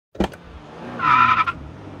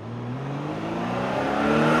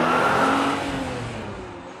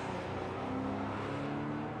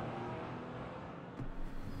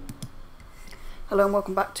Hello and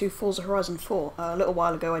welcome back to Forza Horizon 4. A little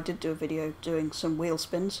while ago I did do a video doing some wheel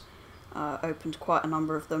spins. Opened quite a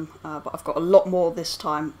number of them, but I've got a lot more this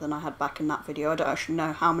time than I had back in that video. I don't actually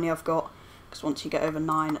know how many I've got, because once you get over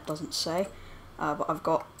 9 it doesn't say. But I've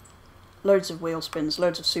got loads of wheel spins,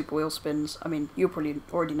 loads of super wheel spins. I mean, you'll probably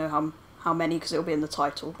already know how many because it'll be in the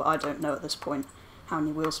title, but I don't know at this point how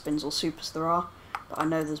many wheel spins or supers there are. But I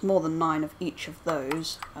know there's more than 9 of each of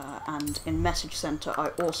those, and in Message Center I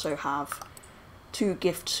also have 2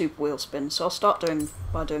 gift super wheel spins, so I'll start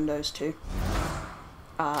by doing those 2.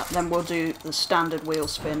 Then we'll do the standard wheel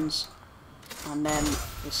spins, and then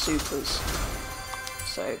the supers.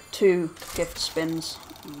 So 2 gift spins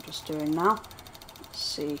I'm just doing now. Let's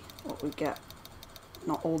see what we get.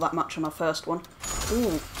 Not all that much on our first one.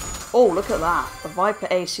 Ooh. Oh, look at that! A Viper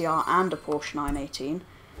ACR and a Porsche 918.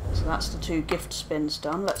 So that's the 2 gift spins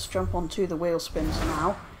done. Let's jump onto the wheel spins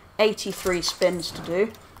now. 83 spins to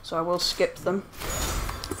do, so I will skip them.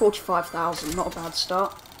 45,000, not a bad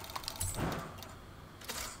start.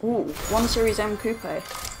 Ooh, 1 Series M Coupe.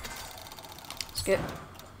 Skip.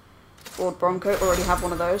 Ford Bronco, already have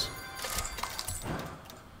one of those.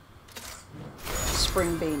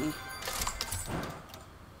 Spring Beanie.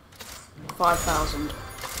 5,000.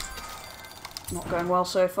 Not going well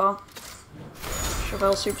so far.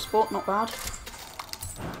 Chevelle Super Sport, not bad.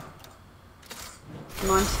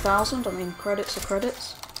 90,000, I mean, credits are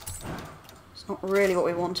credits. It's not really what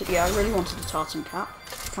we wanted. Yeah, I really wanted a tartan cap.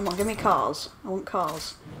 Come on, give me cars. I want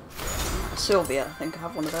cars. Sylvia, I think I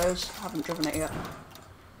have one of those. I haven't driven it yet.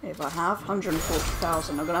 If I have,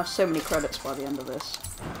 140,000. I'm going to have so many credits by the end of this.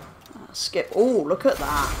 Skip. Oh, look at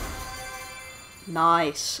that.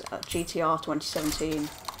 Nice. GTR 2017.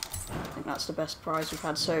 I think that's the best prize we've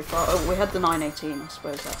had so far. Oh, we had the 918. I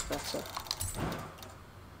suppose that's better.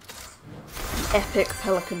 Epic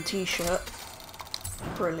Pelican t-shirt.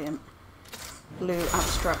 Brilliant. Blue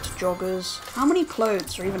abstract joggers. How many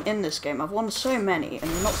clothes are even in this game? I've won so many, and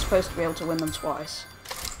you're not supposed to be able to win them twice.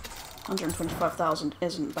 125,000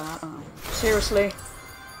 isn't bad. Oh, seriously?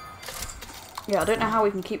 Yeah, I don't know how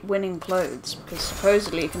we can keep winning clothes, because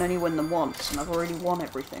supposedly you can only win them once, and I've already won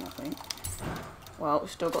everything, I think. Well, we've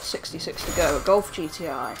still got 66 to go. A Golf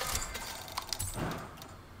GTI.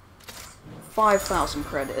 5,000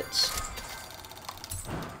 credits.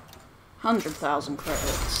 100,000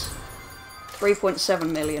 credits.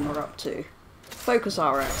 3.7 million we're up to. Focus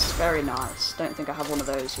RS, very nice. Don't think I have one of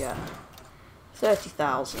those yet.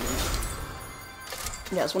 30,000.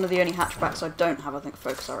 Yeah, it's one of the only hatchbacks I don't have, I think,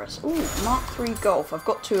 Focus RS. Ooh, Mark III Golf. I've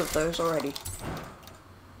got 2 of those already.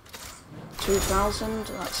 2,000,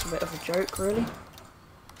 that's a bit of a joke, really.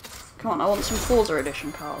 Come on, I want some Forza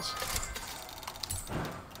Edition cars.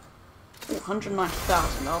 Ooh,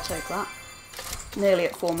 190,000, I'll take that. Nearly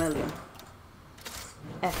at 4 million.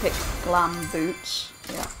 Epic glam boots.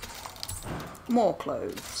 Yeah. More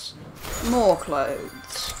clothes. More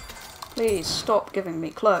clothes. Please stop giving me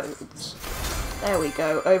clothes. There we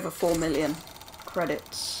go. Over 4 million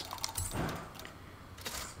credits.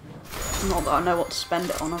 Not that I know what to spend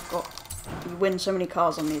it on. You win so many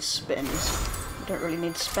cars on these spins. You don't really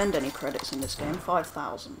need to spend any credits in this game.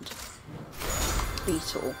 5,000.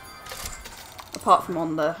 Beetle. Apart from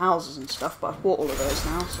on the houses and stuff, but I've bought all of those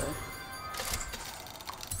now, so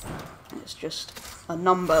it's just a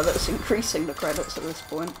number that's increasing the credits at this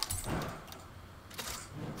point.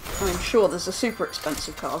 I'm sure there's the super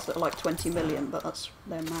expensive cars that are like 20 million, but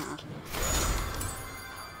they're mad.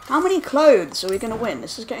 How many clothes are we going to win?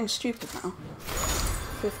 This is getting stupid now.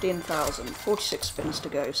 15,000. 46 spins to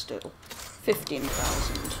go still.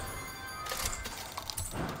 15,000.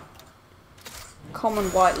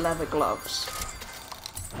 Common white leather gloves.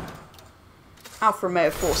 Alfa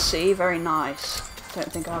Romeo 4C, very nice. Don't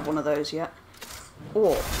think I have one of those yet.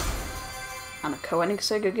 Or, and a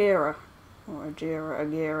Koenigsegg Agera. Or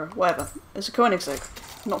Agera, whatever. It's a Koenigsegg.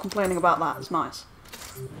 I'm not complaining about that, it's nice.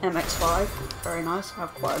 MX-5, very nice. I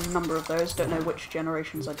have quite a number of those. Don't know which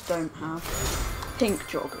generations I don't have. Pink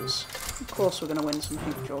joggers. Of course we're going to win some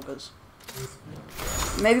pink joggers.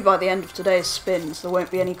 Maybe by the end of today's spins there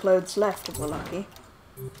won't be any clothes left if we're lucky.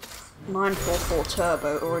 944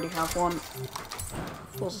 Turbo, already have one.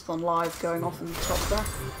 Forzathon Live going off in the top there.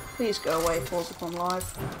 Please go away, Forzathon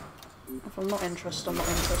Live. If I'm not interested, I'm not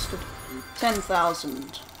interested.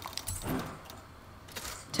 10,000.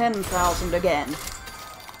 10,000 again.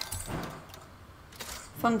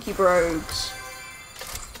 Funky Brogues.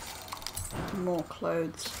 More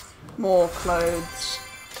clothes. More clothes.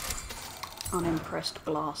 Unimpressed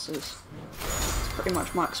glasses. It's pretty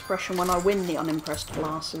much my expression when I win the unimpressed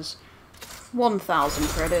glasses. 1,000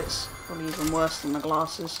 credits. Probably even worse than the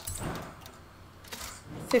glasses.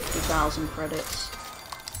 50,000 credits.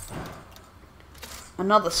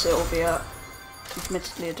 Another Sylvia,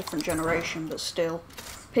 admittedly a different generation, but still.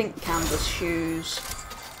 Pink canvas shoes.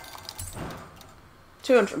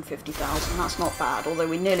 250,000, that's not bad, although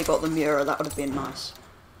we nearly got the Mura, that would have been nice.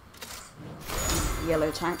 Yellow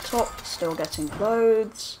tank top, still getting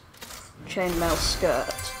clothes. Chainmail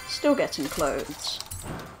skirt, still getting clothes.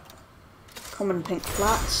 Common pink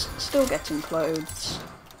flats, still getting clothes.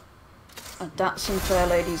 A Datsun Fair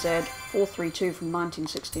Lady Z 432 from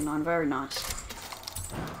 1969, very nice.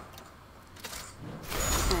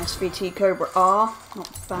 SVT Cobra R,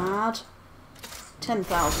 not bad.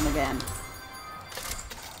 10,000 again.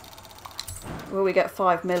 Will we get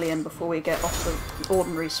 5 million before we get off the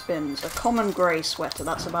ordinary spins? A common grey sweater,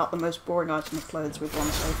 that's about the most boring item of clothes we've won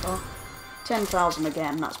so far. 10,000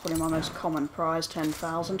 again, that's probably my most common prize,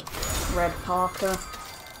 10,000. Red Parker.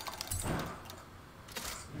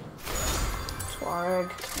 Tuareg,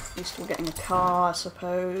 at least we're getting a car, I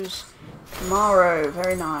suppose. Camaro,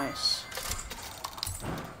 very nice.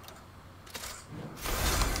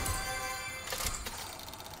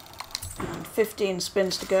 And 15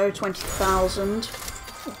 spins to go, 20,000.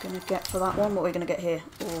 What are we going to get for that one? What are we going to get here?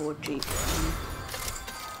 Oh, Jeep.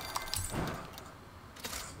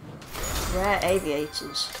 Rare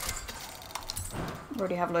aviators.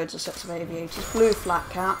 Already have loads of sets of aviators. Blue flat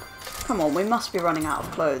cap. Come on, we must be running out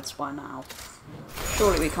of clothes by now.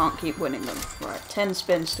 Surely we can't keep winning them. Right, 10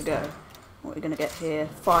 spins to go. What are we going to get here?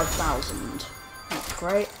 5,000. That's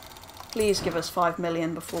great. Please give us 5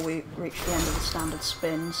 million before we reach the end of the standard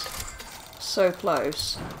spins. So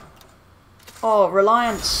close. Oh,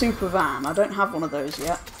 Reliant Super Van. I don't have one of those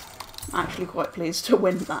yet. I'm actually quite pleased to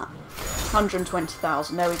win that.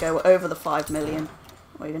 120,000. There we go. We're over the 5 million.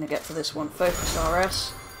 What are you going to get for this one? Focus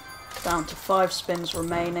RS. Down to 5 spins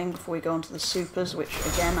remaining before we go on to the supers, which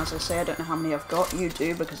again, as I say, I don't know how many I've got. You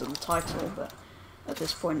do because of the title, but at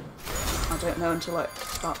this point I don't know until I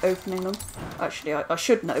start opening them. Actually, I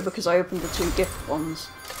should know because I opened the 2 gift ones,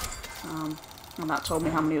 and that told me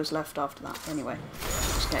how many was left after that. Anyway,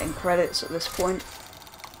 just getting credits at this point.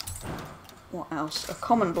 What else? A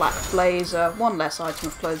common black blazer, 1 less item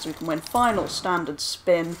of clothes we can win. Final standard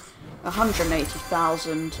spin,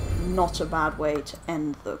 180,000, not a bad way to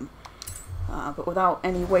end them. But without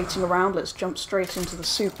any waiting around, let's jump straight into the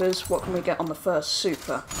supers. What can we get on the first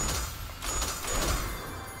super?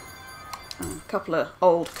 A couple of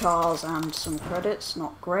old cars and some credits,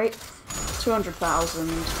 not great. 200,000.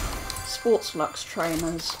 Sports Flux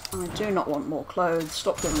trainers. I do not want more clothes.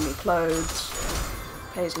 Stop giving me clothes.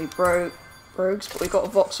 Paisley Brogues, but we got a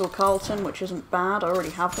Vauxhall Carlton, which isn't bad. I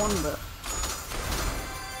already have one, but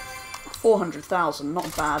 400,000,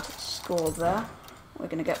 not bad score there. What are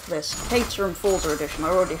we going to get for this? Caterham Forza edition. I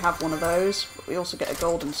already have one of those, but we also get a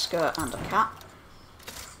golden skirt and a cap.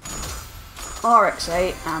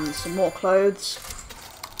 RX-8 and some more clothes.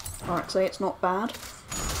 RX-8's not bad.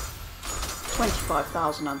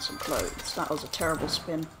 25,000 and some clothes. That was a terrible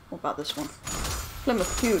spin. What about this one?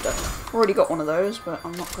 Plymouth Cuda. Already got one of those, but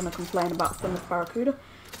I'm not going to complain about Plymouth Barracuda.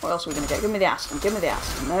 What else are we going to get? Give me the Aston. Give me the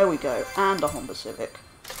Aston. There we go. And a Honda Civic.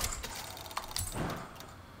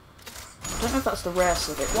 I don't know if that's the rare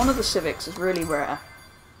Civic. One of the Civics is really rare.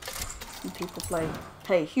 And people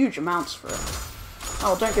pay huge amounts for it.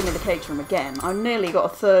 Oh, don't give me the Caterham again. I nearly got a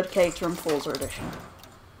 3rd Caterham Forza edition.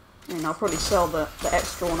 I mean, I'll probably sell the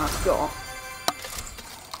extra one I've got.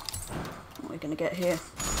 What are we going to get here?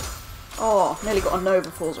 Oh, nearly got a Nova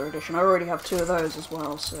Forza edition. I already have 2 of those as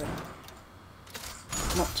well, so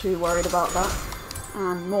not too worried about that.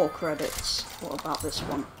 And more credits. What about this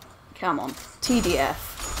one? Come on. TDF.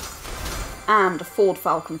 And a Ford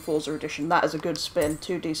Falcon Forza edition. That is a good spin.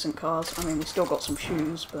 2 decent cars. I mean, we still got some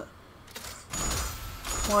shoes, but...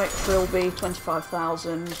 White Trilby,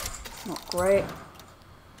 25,000. Not great.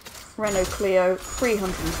 Renault Clio,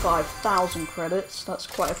 305,000 credits. That's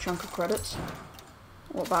quite a chunk of credits.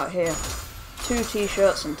 What about here? 2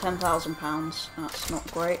 t-shirts and £10,000. That's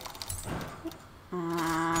not great.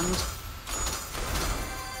 And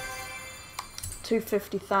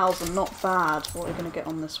 250,000, not bad. What are we going to get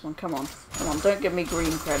on this one? Come on. Come on, don't give me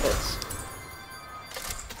green credits.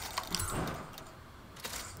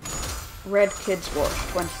 Red Kids Watch,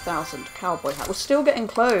 20,000. Cowboy hat. We're still getting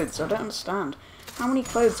clothes. I don't understand. How many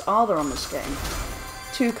clothes are there on this game?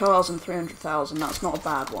 2 cars and 300,000. That's not a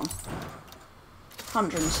bad one.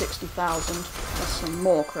 160,000. That's some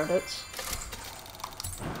more credits.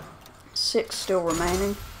 6 still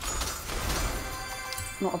remaining.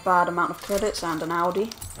 Not a bad amount of credits, and an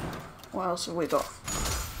Audi. What else have we got?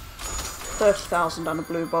 30,000 and a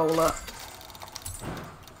blue bowler.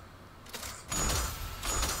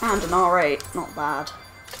 And an R8, not bad.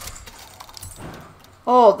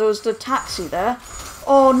 Oh, there was the taxi there.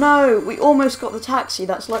 Oh no, we almost got the taxi.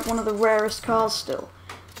 That's like one of the rarest cars still.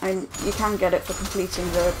 I mean, you can get it for completing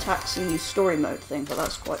the taxi story mode thing, but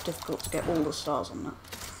that's quite difficult to get all the stars on that.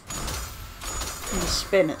 In the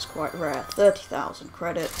spin, it's quite rare. 30,000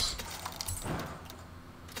 credits.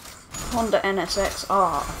 Honda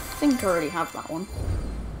NSX-R. I think I already have that one.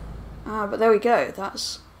 But there we go.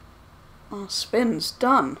 That's our spins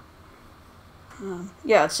done.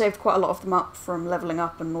 Yeah, I'd saved quite a lot of them up from levelling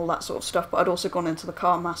up and all that sort of stuff, but I'd also gone into the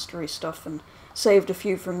car mastery stuff and saved a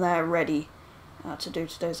few from there ready to do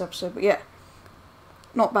today's episode. But yeah,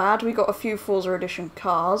 not bad. We got a few Forza Edition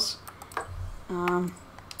cars. What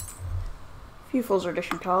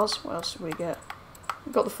else did we get?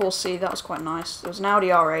 We got the 4C, that was quite nice. There was an Audi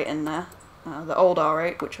R8 in there, the old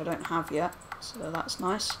R8, which I don't have yet, so that's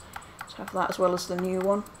nice. Let's have that as well as the new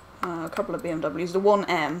one. A couple of BMWs. The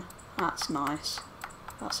 1M, that's nice.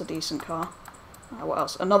 That's a decent car. What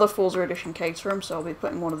else? Another Forza Edition Caterham, so I'll be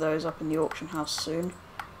putting one of those up in the auction house soon.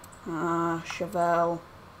 Chevelle,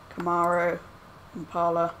 Camaro,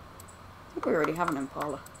 Impala. I think we already have an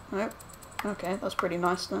Impala. Nope. Okay, that's pretty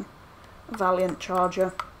nice then. Valiant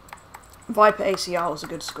Charger. Viper ACR was a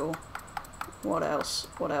good score. What else?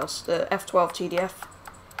 What else? The F12 TDF.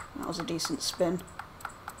 That was a decent spin.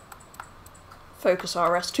 Focus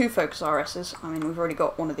RS. 2 Focus RSs. I mean, we've already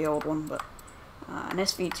got one of the old one, but... an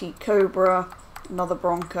SVT Cobra. Another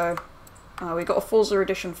Bronco. We got a Forza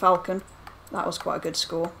Edition Falcon. That was quite a good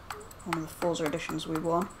score. One of the Forza Editions we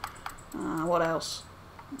won. What else?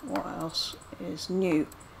 What else is new?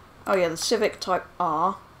 Oh yeah, the Civic Type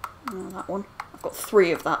R. That one. I've got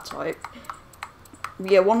 3 of that type.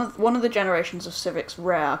 Yeah, one of the generations of Civic's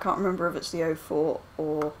rare. I can't remember if it's the 04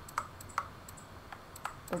 or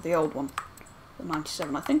the old one. The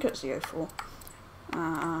 97. I think it's the 04.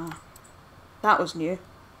 That was new.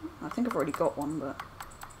 I think I've already got one, but...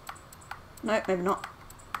 No, maybe not.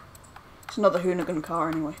 It's another Hoonigan car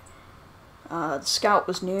anyway. The Scout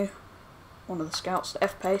was new. One of the Scouts, the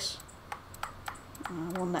F-Pace.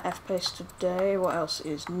 Won the F-Pace today. What else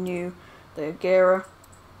is new? The Agera.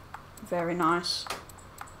 Very nice.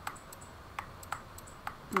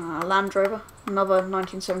 Land Rover. Another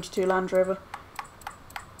 1972 Land Rover.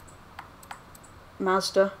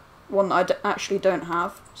 Mazda. One that I actually don't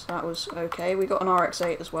have, so that was okay. We got an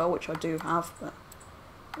RX-8 as well, which I do have, but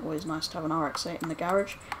always nice to have an RX-8 in the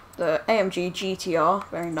garage. The AMG GTR,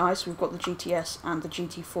 very nice. We've got the GTS and the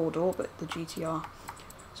GT 4-door, but the GTR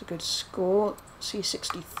is a good score.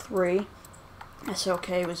 C63.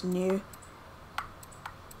 SLK was new.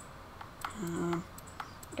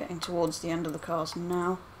 Getting towards the end of the cars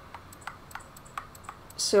now.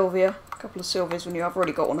 Sylvia. A couple of Sylvias were new. I've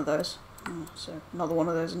already got one of those. So another one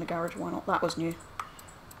of those in the garage, why not? That was new.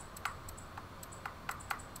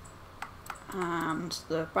 And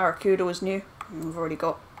the Barracuda was new. And we've already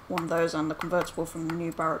got one of those and the convertible from the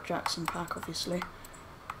new Barrett Jackson pack, obviously.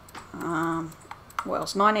 What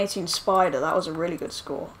else? 918 Spider, that was a really good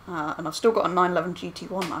score. And I've still got a 911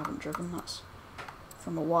 GT1 that I haven't driven, that's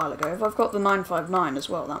from a while ago. If I've got the 959 as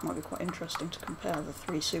well, that might be quite interesting to compare the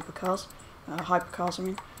 3 supercars, hypercars I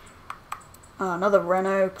mean. Another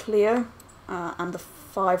Renault Clio, and the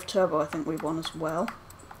 5 Turbo I think we won as well.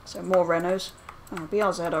 So more Renaults.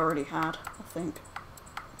 BRZ I already had, I think.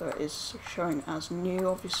 Though it is showing as new,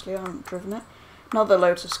 obviously, I haven't driven it. Another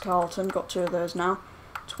Lotus Carlton, got 2 of those now.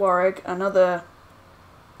 Touareg, another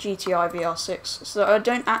GTI VR6. So I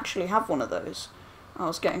don't actually have one of those. I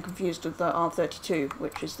was getting confused with the R32,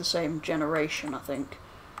 which is the same generation, I think,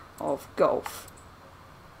 of Golf.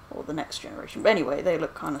 Or the next generation. But anyway, they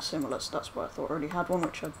look kind of similar, so that's why I thought I already had one,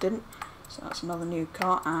 which I didn't. So that's another new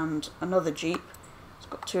car, and another Jeep. It's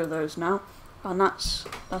got 2 of those now. And that's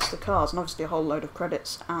the cars, and obviously a whole load of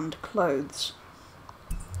credits and clothes.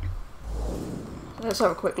 So let's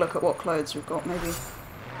have a quick look at what clothes we've got. Maybe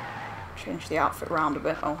change the outfit around a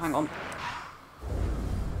bit. Oh, hang on.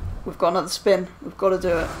 We've got another spin. We've got to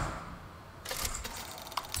do it.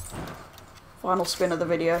 Final spin of the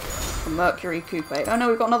video. The Mercury Coupe. Oh no,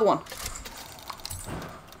 we've got another one.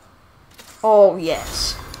 Oh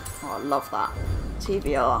yes. Oh, I love that.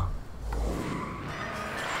 TBR.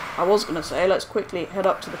 I was going to say, let's quickly head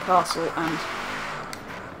up to the castle and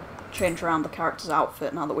change around the character's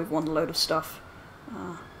outfit now that we've won a load of stuff.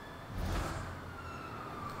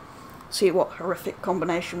 See what horrific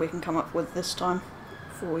combination we can come up with this time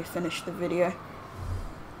before we finish the video.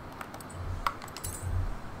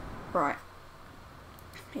 Right.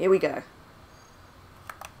 Here we go.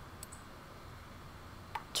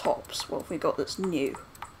 Tops. What have we got that's new?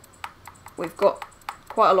 We've got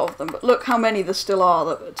quite a lot of them, but look how many there still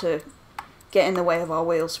are to get in the way of our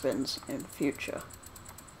wheel spins in the future.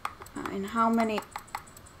 In how many...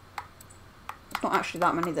 It's not actually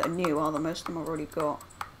that many that are new, are there? Most of them I've already got.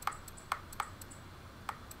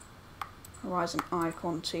 Horizon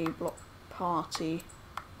Icon, T, Block Party.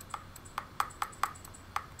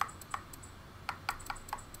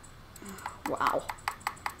 Wow.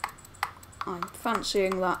 I'm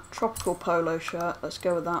fancying that tropical polo shirt. Let's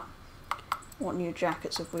go with that. What new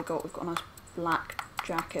jackets have we got? We've got a nice black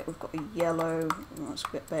jacket. We've got a yellow. Oh, that's a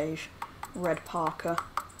bit beige. Red parka.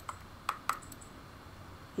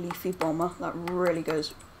 Leafy bomber. That really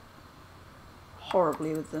goes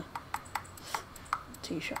horribly with the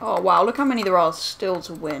t-shirt. Oh wow, look how many there are still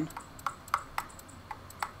to win.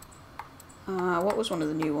 What was one of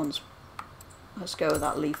the new ones? Let's go with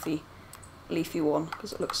that leafy one,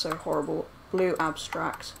 because it looks so horrible. Blue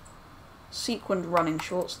abstract. Sequined running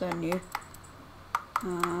shorts, they're new.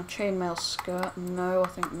 Chainmail skirt, no, I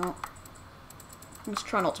think not. Let's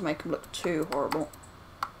try not to make them look too horrible.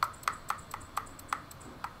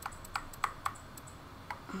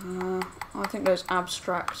 I think those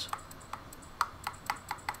abstract...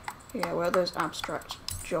 Yeah, where are those abstract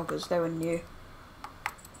joggers? They were new.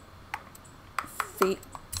 Feet.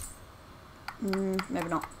 Maybe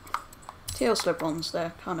not. Teal slip-ons,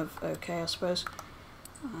 they're kind of okay, I suppose.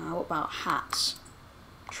 What about hats?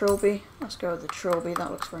 Trilby. Let's go with the Trilby, that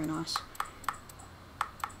looks very nice.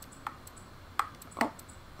 Oh,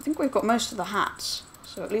 I think we've got most of the hats,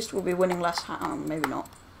 so at least we'll be winning less hats. Oh, maybe not.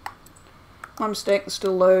 My mistake, there's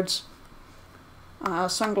still loads.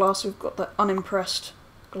 Sunglasses, we've got the unimpressed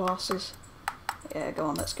glasses. Yeah, go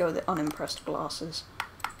on, let's go with the unimpressed glasses.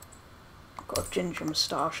 I've got a ginger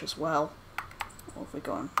moustache as well. What have we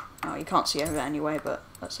got? Oh, you can't see it anyway, but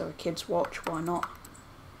let's have a kid's watch, why not?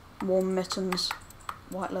 Warm mittens,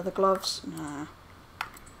 white leather gloves, nah. Of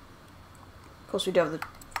course we do have the...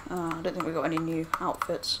 I don't think we've got any new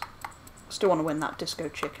outfits. Still want to win that disco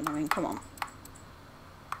chicken, I mean, come on.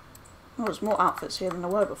 Oh, there's more outfits here than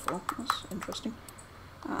there were before, that's interesting.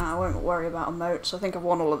 I won't worry about emotes, I think I've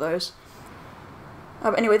won all of those.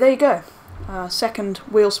 But anyway, there you go. Second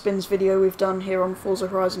Wheelspins video we've done here on Forza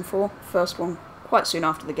Horizon 4. First one quite soon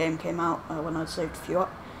after the game came out, when I'd saved a few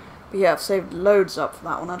up. But yeah, I've saved loads up for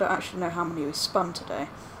that one. I don't actually know how many we spun today.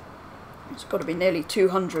 It's got to be nearly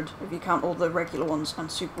 200 if you count all the regular ones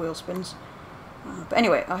and super wheel spins. But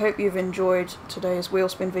anyway, I hope you've enjoyed today's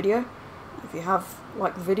wheelspin video. If you have,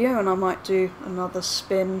 like the video, and I might do another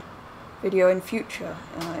spin video in future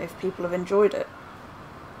if people have enjoyed it.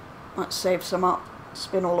 Might save some up,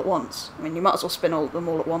 spin all at once. I mean, you might as well spin all of them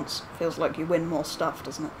all at once. Feels like you win more stuff,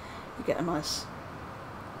 doesn't it? You get a nice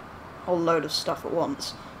whole load of stuff at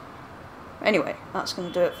once. Anyway, that's going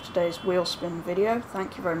to do it for today's wheelspin video.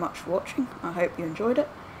 Thank you very much for watching. I hope you enjoyed it,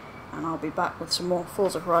 and I'll be back with some more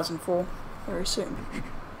Forza Horizon 4 very soon.